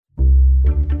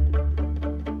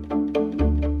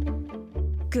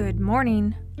Good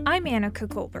morning. I'm Annika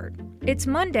Colbert. It's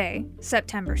Monday,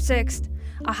 September 6th.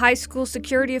 A high school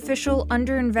security official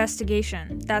under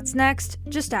investigation. That's next,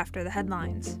 just after the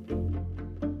headlines.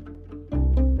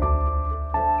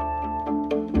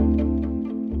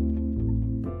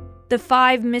 The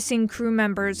 5 missing crew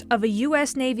members of a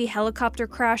U.S. Navy helicopter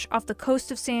crash off the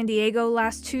coast of San Diego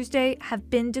last Tuesday have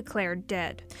been declared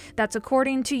dead. That's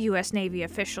according to U.S. Navy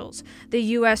officials. The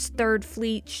U.S. Third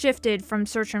Fleet shifted from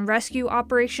search and rescue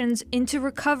operations into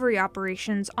recovery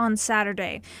operations on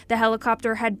Saturday. The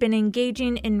helicopter had been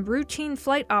engaging in routine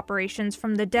flight operations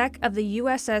from the deck of the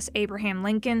USS Abraham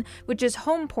Lincoln, which is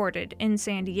home-ported in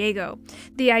San Diego.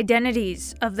 The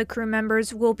identities of the crew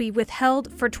members will be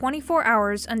withheld for 24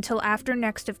 hours until after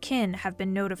next of kin have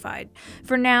been notified.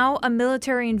 For now, a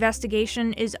military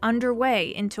investigation is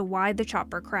underway into why the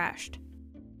chopper crashed.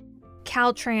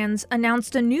 Caltrans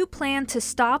announced a new plan to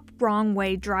stop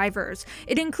wrong-way drivers.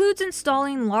 It includes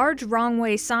installing large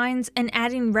wrong-way signs and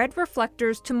adding red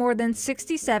reflectors to more than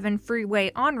 67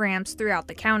 freeway on-ramps throughout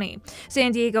the county.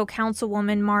 San Diego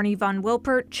Councilwoman Marnie Von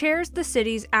Wilpert chairs the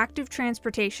city's Active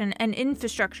Transportation and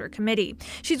Infrastructure Committee.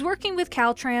 She's working with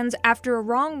Caltrans after a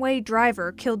wrong-way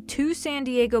driver killed 2 San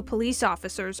Diego police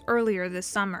officers earlier this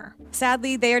summer.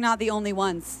 Sadly, they are not the only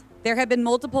ones. There have been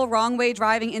multiple wrong-way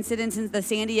driving incidents in the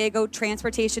San Diego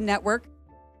transportation network.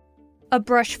 A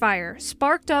brush fire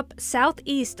sparked up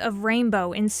southeast of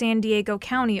Rainbow in San Diego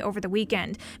County over the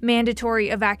weekend. Mandatory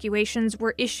evacuations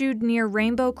were issued near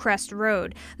Rainbow Crest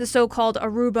Road. The so-called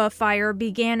Aruba fire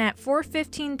began at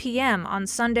 4:15 p.m. on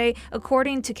Sunday,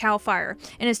 according to CAL FIRE.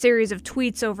 In a series of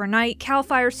tweets overnight, CAL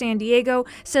FIRE San Diego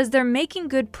says they're making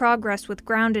good progress with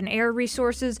ground and air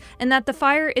resources and that the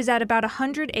fire is at about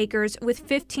 100 acres with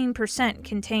 15%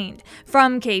 contained.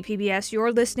 From KPBS,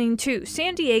 you're listening to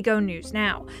San Diego News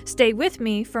Now. Stay with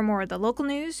me for more of the local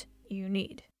news you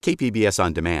need. KPBS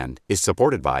On Demand is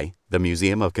supported by the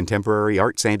Museum of Contemporary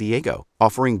Art San Diego,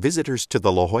 offering visitors to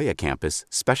the La Jolla campus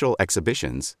special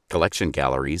exhibitions, collection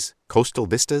galleries, coastal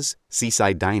vistas,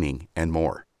 seaside dining, and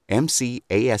more.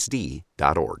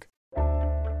 mcasd.org.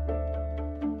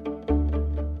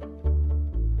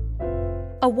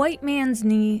 A white man's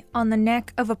knee on the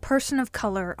neck of a person of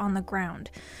color on the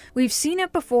ground. We've seen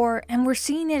it before, and we're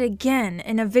seeing it again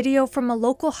in a video from a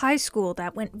local high school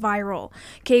that went viral.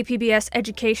 KPBS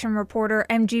education reporter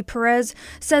MG Perez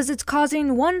says it's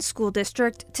causing one school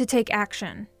district to take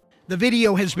action. The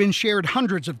video has been shared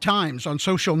hundreds of times on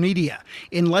social media.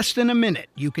 In less than a minute,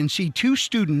 you can see 2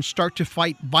 students start to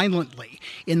fight violently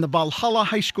in the Valhalla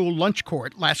High School lunch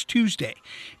court last Tuesday.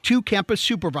 2 campus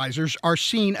supervisors are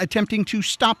seen attempting to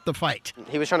stop the fight.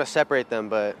 He was trying to separate them,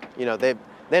 but they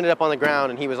ended up on the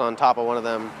ground and he was on top of one of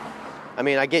them. I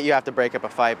mean, I get you have to break up a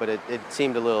fight, but it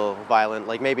seemed a little violent.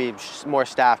 Like maybe more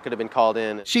staff could have been called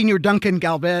in. Senior Duncan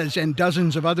Galvez and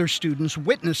dozens of other students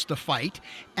witnessed the fight,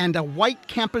 and a white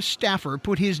campus staffer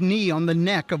put his knee on the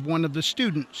neck of one of the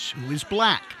students, who is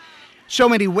black. So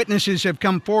many witnesses have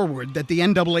come forward that the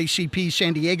NAACP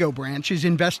San Diego branch is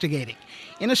investigating.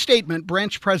 In a statement,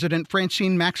 branch president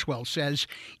Francine Maxwell says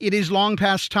it is long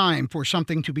past time for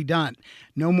something to be done.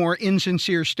 No more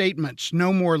insincere statements,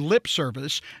 no more lip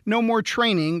service, no more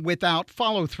training without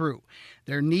follow-through.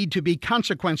 There need to be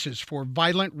consequences for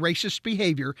violent racist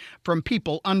behavior from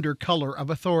people under color of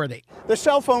authority. The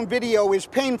cell phone video is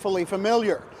painfully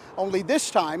familiar. Only this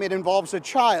time it involves a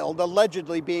child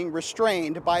allegedly being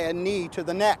restrained by a knee to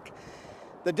the neck.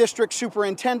 The district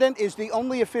superintendent is the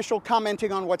only official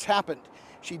commenting on what's happened.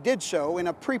 She did so in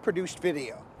a pre-produced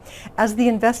video. As the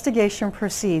investigation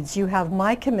proceeds, you have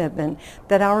my commitment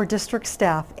that our district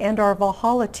staff and our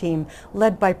Valhalla team,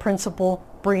 led by Principal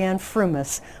Brianne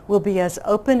Frumis, will be as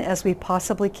open as we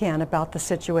possibly can about the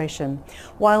situation.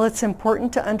 While it's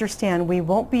important to understand we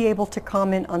won't be able to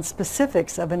comment on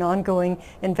specifics of an ongoing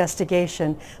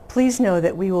investigation, please know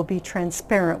that we will be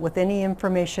transparent with any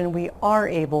information we are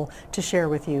able to share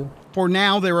with you. For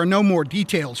now, there are no more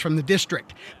details from the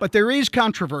district, but there is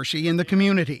controversy in the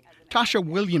community. Tasha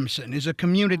Williamson is a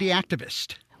community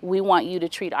activist. We want you to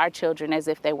treat our children as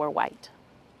if they were white,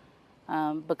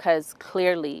 because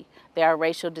clearly there are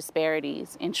racial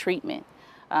disparities in treatment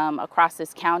across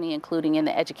this county, including in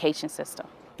the education system.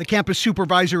 The campus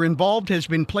supervisor involved has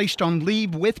been placed on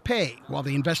leave with pay while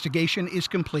the investigation is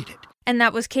completed. And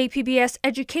that was KPBS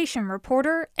education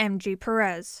reporter MG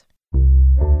Perez.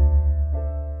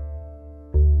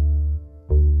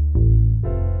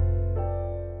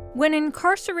 When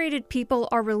incarcerated people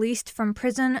are released from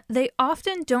prison, they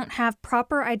often don't have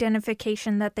proper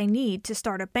identification that they need to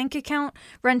start a bank account,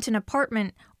 rent an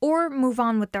apartment, or move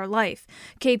on with their life.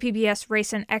 KPBS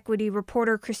race and equity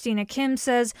reporter Christina Kim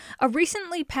says a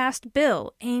recently passed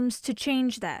bill aims to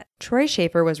change that. Troy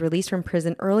Schaefer was released from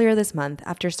prison earlier this month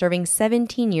after serving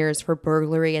 17 years for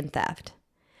burglary and theft.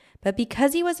 But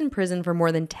because he was in prison for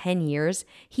more than 10 years,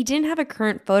 he didn't have a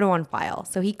current photo on file,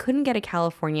 so he couldn't get a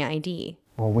California ID.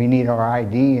 Well, we need our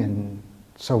ID and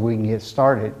so we can get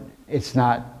started. It's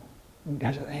not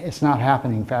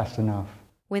happening fast enough.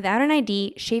 Without an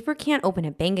ID, Schaefer can't open a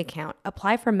bank account,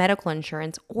 apply for medical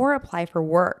insurance, or apply for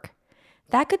work.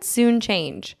 That could soon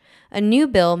change. A new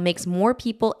bill makes more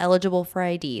people eligible for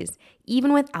IDs,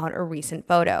 even without a recent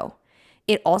photo.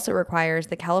 It also requires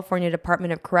the California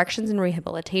Department of Corrections and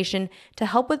Rehabilitation to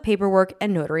help with paperwork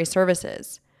and notary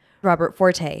services. Robert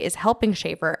Forte is helping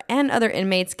Schaefer and other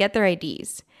inmates get their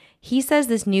IDs. He says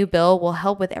this new bill will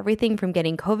help with everything from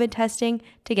getting COVID testing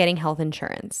to getting health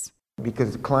insurance.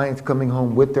 Because clients coming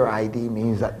home with their ID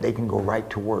means that they can go right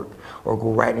to work or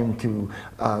go right into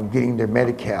getting their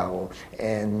Medi-Cal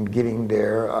and getting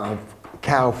their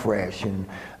CalFresh.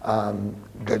 And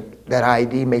that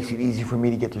ID makes it easy for me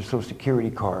to get their Social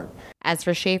Security card. As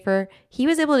for Schaefer, he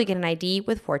was able to get an ID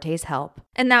with Forte's help.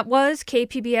 And that was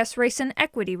KPBS race and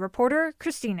equity reporter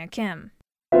Christina Kim.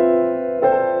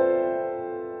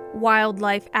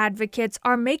 Wildlife advocates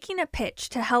are making a pitch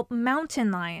to help mountain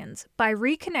lions by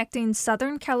reconnecting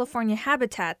Southern California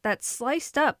habitat that's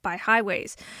sliced up by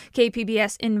highways.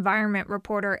 KPBS environment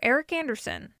reporter Eric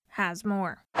Anderson has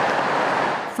more.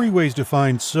 Freeways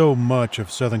define so much of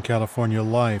Southern California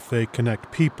life. They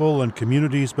connect people and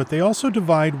communities, but they also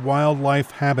divide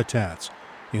wildlife habitats.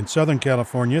 In Southern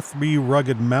California, 3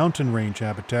 rugged mountain range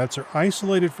habitats are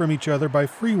isolated from each other by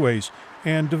freeways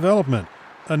and development.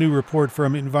 A new report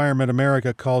from Environment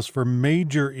America calls for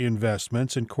major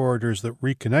investments in corridors that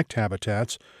reconnect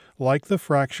habitats, like the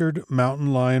fractured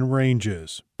mountain lion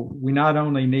ranges. We not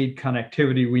only need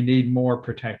connectivity, we need more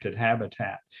protected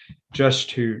habitat just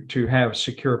to have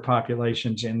secure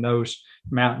populations in those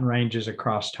mountain ranges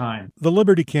across time. The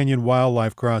Liberty Canyon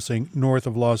Wildlife Crossing north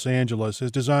of Los Angeles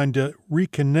is designed to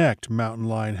reconnect mountain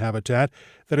lion habitat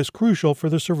that is crucial for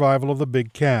the survival of the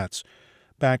big cats.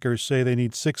 Backers say they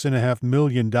need $6.5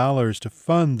 million to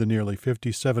fund the nearly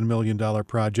 $57 million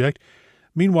project.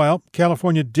 Meanwhile,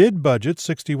 California did budget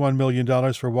 $61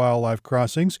 million for wildlife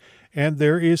crossings, and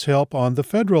there is help on the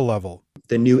federal level.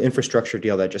 The new infrastructure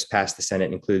deal that just passed the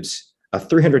Senate includes a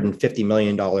 $350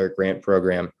 million grant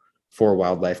program for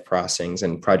wildlife crossings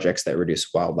and projects that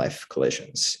reduce wildlife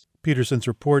collisions. Peterson's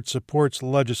report supports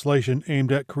legislation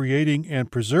aimed at creating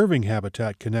and preserving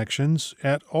habitat connections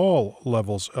at all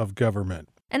levels of government.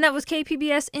 And that was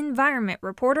KPBS environment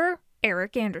reporter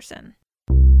Eric Anderson.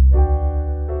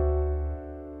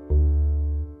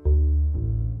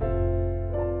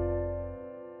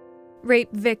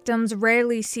 Rape victims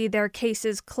rarely see their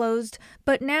cases closed,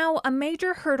 but now a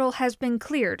major hurdle has been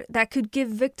cleared that could give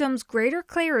victims greater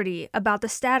clarity about the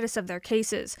status of their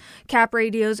cases. Cap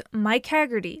Radio's Mike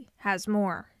Haggerty has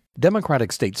more.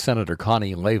 Democratic State Senator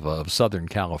Connie Leyva of Southern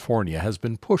California has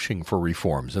been pushing for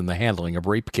reforms in the handling of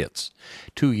rape kits.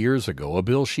 2 years ago, a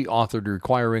bill she authored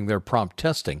requiring their prompt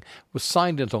testing was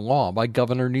signed into law by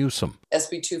Governor Newsom.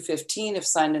 SB 215, if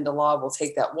signed into law, will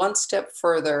take that one step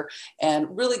further and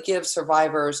really give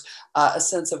survivors a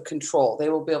sense of control. They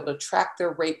will be able to track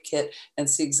their rape kit and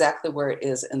see exactly where it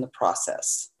is in the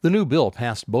process. The new bill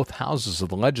passed both houses of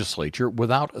the legislature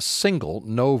without a single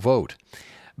no vote.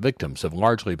 Victims have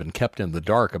largely been kept in the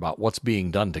dark about what's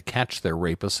being done to catch their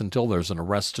rapists until there's an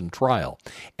arrest and trial,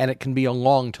 and it can be a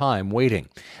long time waiting.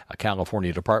 A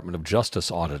California Department of Justice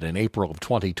audit in April of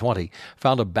 2020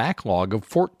 found a backlog of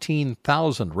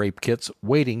 14,000 rape kits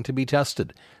waiting to be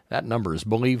tested. That number is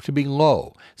believed to be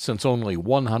low, since only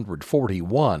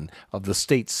 141 of the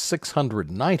state's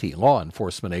 690 law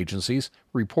enforcement agencies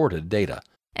reported data.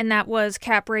 And that was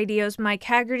Cap Radio's Mike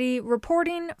Haggerty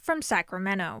reporting from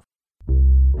Sacramento.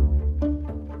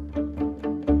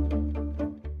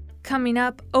 Coming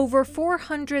up, over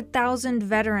 400,000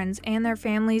 veterans and their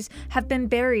families have been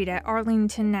buried at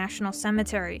Arlington National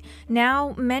Cemetery.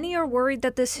 Now, many are worried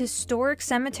that this historic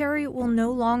cemetery will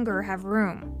no longer have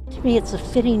room. To me, it's a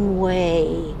fitting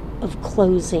way of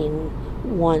closing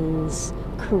one's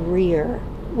career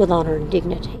with honor and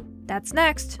dignity. That's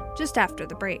next, just after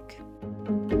the break.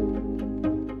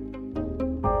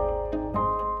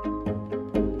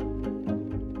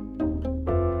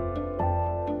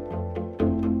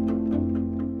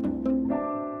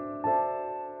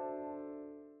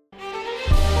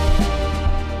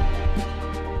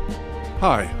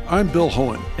 Hi, I'm Bill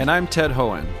Hohen. And I'm Ted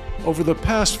Hohen. Over the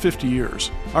past 50 years,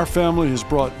 our family has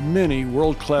brought many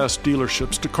world-class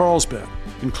dealerships to Carlsbad,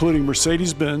 including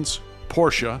Mercedes-Benz,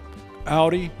 Porsche,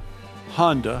 Audi,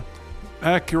 Honda,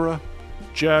 Acura,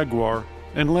 Jaguar,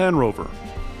 and Land Rover.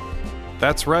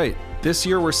 That's right. This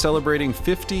year we're celebrating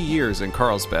 50 years in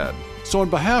Carlsbad. So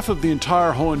on behalf of the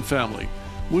entire Hohen family,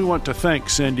 we want to thank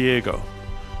San Diego.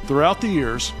 Throughout the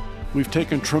years, we've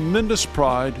taken tremendous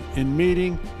pride in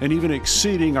meeting and even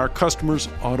exceeding our customers'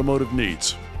 automotive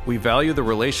needs. We value the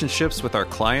relationships with our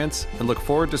clients and look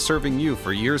forward to serving you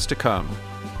for years to come.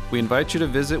 We invite you to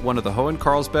visit one of the Hohen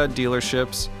Carlsbad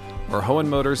dealerships or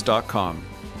hohenmotors.com.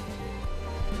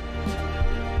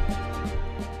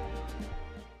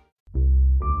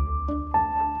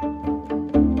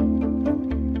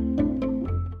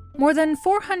 More than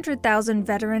 400,000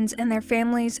 veterans and their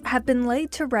families have been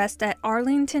laid to rest at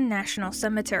Arlington National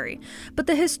Cemetery, but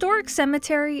the historic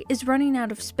cemetery is running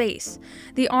out of space.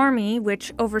 The Army,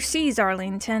 which oversees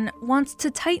Arlington, wants to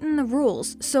tighten the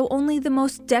rules so only the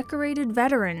most decorated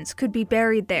veterans could be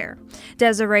buried there.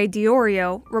 Desiree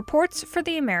Diorio reports for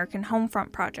the American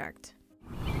Homefront Project.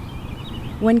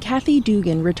 When Kathy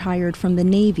Dugan retired from the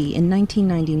Navy in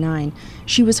 1999,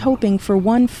 she was hoping for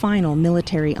one final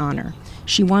military honor.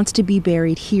 She wants to be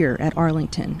buried here at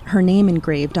Arlington, her name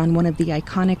engraved on one of the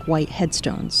iconic white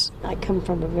headstones. I come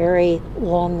from a very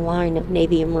long line of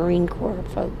Navy and Marine Corps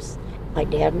folks. My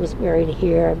dad was buried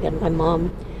here. I've got my mom,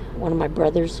 one of my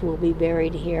brothers will be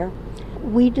buried here.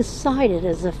 We decided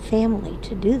as a family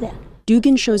to do that.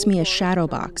 Dugan shows me a shadow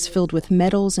box filled with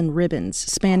medals and ribbons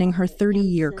spanning her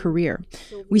 30-year career.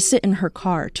 We sit in her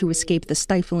car to escape the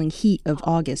stifling heat of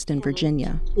August in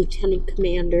Virginia. Lieutenant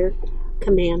Commander,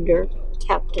 Commander,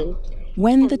 Captain.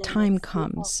 When the time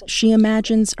comes, she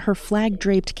imagines her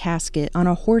flag-draped casket on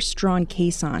a horse-drawn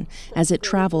caisson as it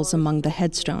travels among the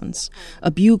headstones.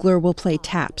 A bugler will play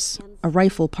taps. A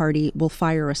rifle party will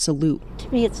fire a salute.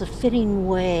 To me, it's a fitting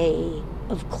way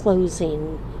of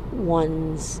closing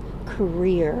one's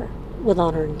career with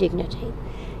honor and dignity.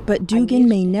 But Dugan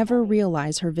may never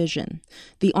realize her vision.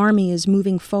 The Army is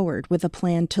moving forward with a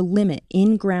plan to limit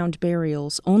in-ground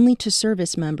burials only to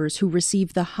service members who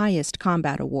receive the highest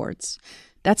combat awards.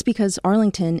 That's because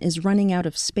Arlington is running out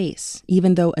of space,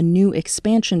 even though a new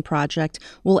expansion project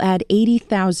will add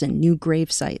 80,000 new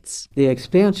grave sites. The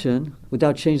expansion,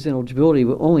 without changing eligibility,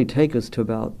 will only take us to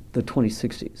about the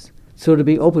 2060s. So to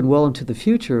be open well into the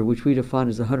future, which we define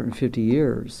as 150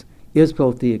 years, is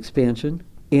both the expansion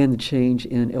and the change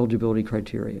in eligibility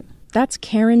criteria. That's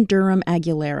Karen Durham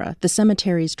Aguilera, the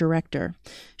cemetery's director.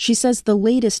 She says the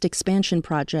latest expansion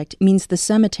project means the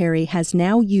cemetery has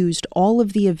now used all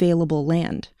of the available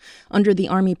land. Under the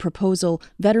Army proposal,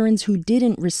 veterans who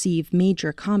didn't receive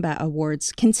major combat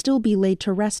awards can still be laid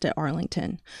to rest at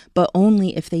Arlington, but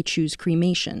only if they choose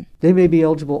cremation. They may be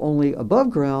eligible only above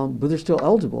ground, but they're still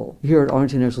eligible here at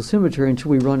Arlington National Cemetery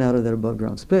until we run out of that above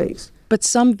ground space. But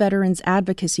some veterans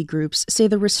advocacy groups say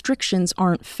the restrictions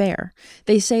aren't fair.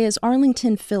 They say as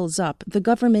Arlington fills up, the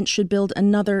government should build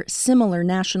another similar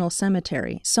national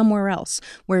cemetery somewhere else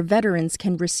where veterans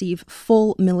can receive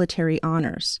full military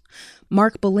honors.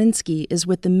 Mark Belinsky is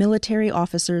with the Military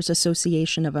Officers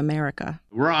Association of America.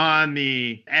 We're on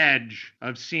the edge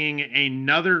of seeing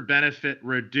another benefit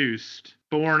reduced,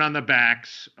 borne on the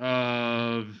backs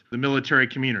of the military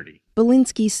community.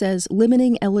 Belinsky says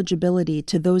limiting eligibility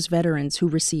to those veterans who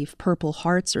receive Purple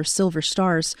Hearts or Silver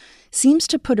Stars seems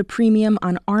to put a premium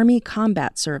on Army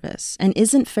combat service and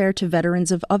isn't fair to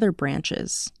veterans of other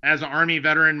branches. As an Army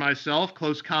veteran myself,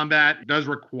 close combat does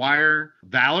require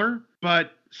valor,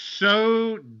 but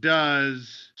so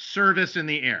does service in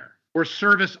the air, or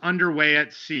service underway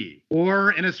at sea,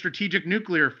 or in a strategic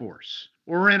nuclear force,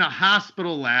 or in a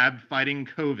hospital lab fighting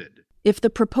COVID. If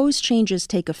the proposed changes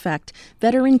take effect,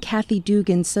 veteran Kathy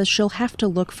Dugan says she'll have to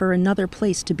look for another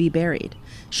place to be buried.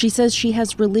 She says she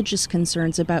has religious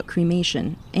concerns about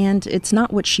cremation, and it's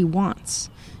not what she wants.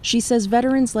 She says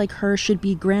veterans like her should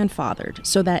be grandfathered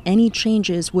so that any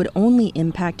changes would only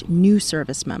impact new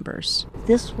service members.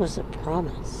 This was a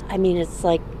promise. I mean, it's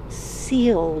like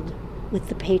sealed with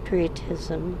the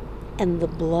patriotism and the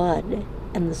blood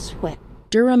and the sweat.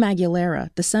 Durham Aguilera,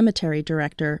 the cemetery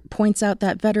director, points out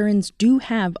that veterans do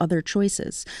have other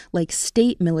choices, like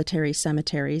state military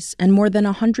cemeteries and more than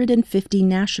 150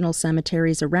 national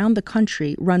cemeteries around the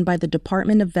country run by the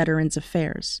Department of Veterans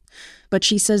Affairs. But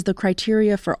she says the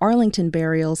criteria for Arlington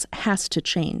burials has to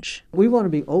change. We want to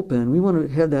be open. We want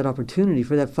to have that opportunity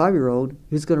for that 5-year-old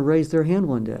who's going to raise their hand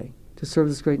one day to serve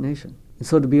this great nation. And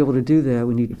so to be able to do that,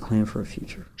 we need to plan for a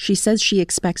future. She says she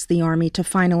expects the Army to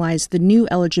finalize the new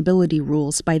eligibility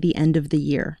rules by the end of the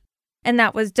year. And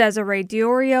that was Desiree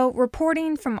Diorio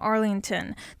reporting from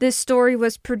Arlington. This story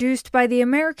was produced by the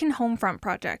American Homefront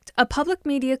Project, a public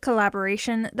media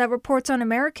collaboration that reports on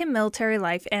American military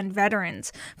life and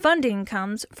veterans. Funding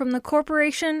comes from the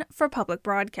Corporation for Public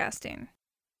Broadcasting.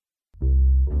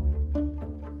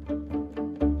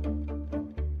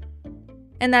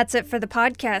 And that's it for the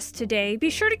podcast today.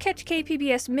 Be sure to catch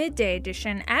KPBS Midday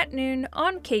Edition at noon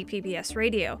on KPBS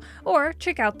Radio, or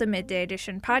check out the Midday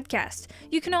Edition podcast.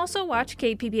 You can also watch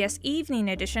KPBS Evening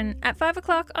Edition at 5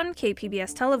 o'clock on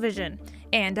KPBS Television.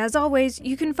 And as always,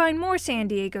 you can find more San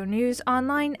Diego news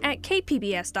online at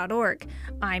kpbs.org.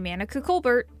 I'm Annika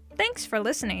Colbert. Thanks for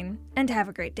listening, and have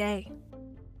a great day.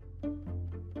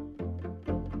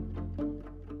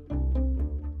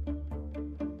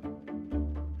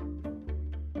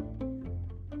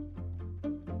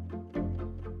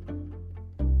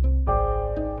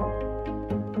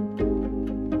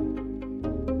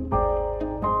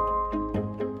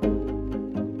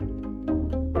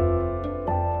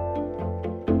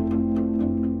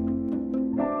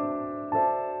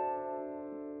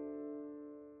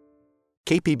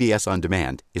 KPBS On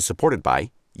Demand is supported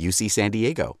by UC San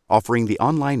Diego, offering the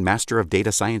online Master of Data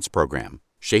Science program,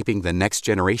 shaping the next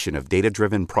generation of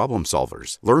data-driven problem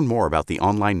solvers. Learn more about the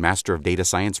online Master of Data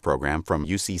Science program from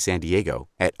UC San Diego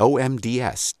at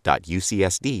omds.ucsd.edu.